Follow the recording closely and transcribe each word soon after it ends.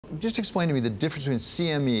just explain to me the difference between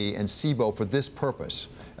CME and Cboe for this purpose.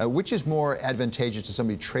 Which is more advantageous to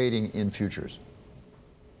somebody trading in futures?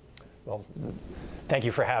 Well, thank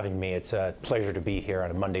you for having me. It's a pleasure to be here on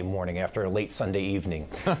a Monday morning after a late Sunday evening.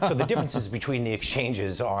 So the differences between the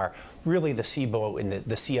exchanges are really the Cboe and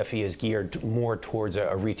the CFE is geared more towards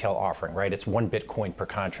a retail offering, right? It's 1 Bitcoin per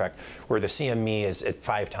contract, where the CME is at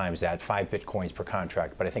 5 times that, 5 Bitcoins per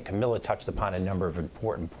contract. But I think Camilla touched upon a number of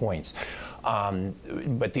important points.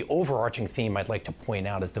 But the overarching theme I'd like to point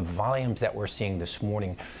out is the volumes that we're seeing this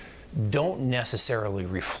morning don't necessarily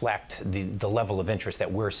reflect the level of interest that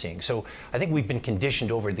we're seeing. So I think we've been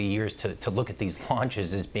conditioned over the years to look at these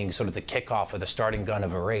launches as being sort of the kickoff or the starting gun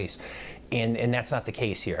of a race. And that's not the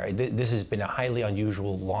case here. This has been a highly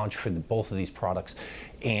unusual launch for both of these products.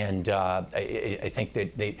 And I think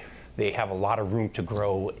that they have a lot of room to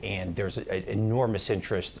grow, and there's enormous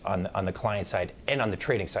interest on the client side and on the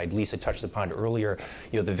trading side. Lisa touched upon earlier,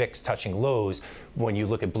 the VIX touching lows. When you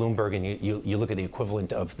look at Bloomberg and you look at the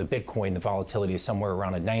equivalent of the Bitcoin, the volatility is somewhere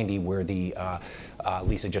around a 90, where the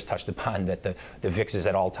Lisa just touched upon that the VIX is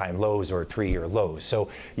at all-time lows or 3-year lows. So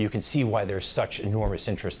you can see why there's such enormous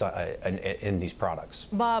interest in these products.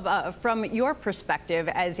 Bob, from your perspective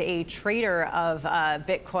as a trader of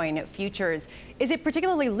Bitcoin futures, is it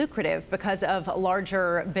particularly lucrative because of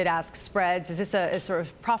larger bid-ask spreads? Is this a sort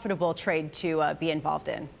of profitable trade to be involved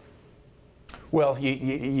in? Well,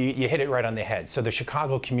 you hit it right on the head. So the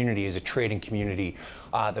Chicago community is a trading community.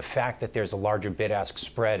 The fact that there's a larger bid-ask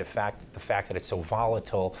spread, the fact that it's so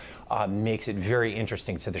volatile, makes it very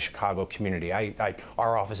interesting to the Chicago community.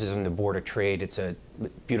 Our office is on the Board of Trade. It's a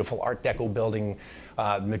beautiful Art Deco building,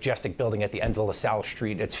 majestic building at the end of LaSalle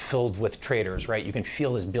Street. It's filled with traders, right? You can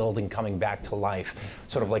feel this building coming back to life,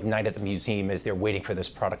 sort of like Night at the Museum as they're waiting for this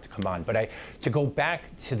product to come on. But to go back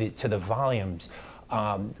to the volumes,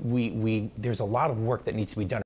 there's a lot of work that needs to be done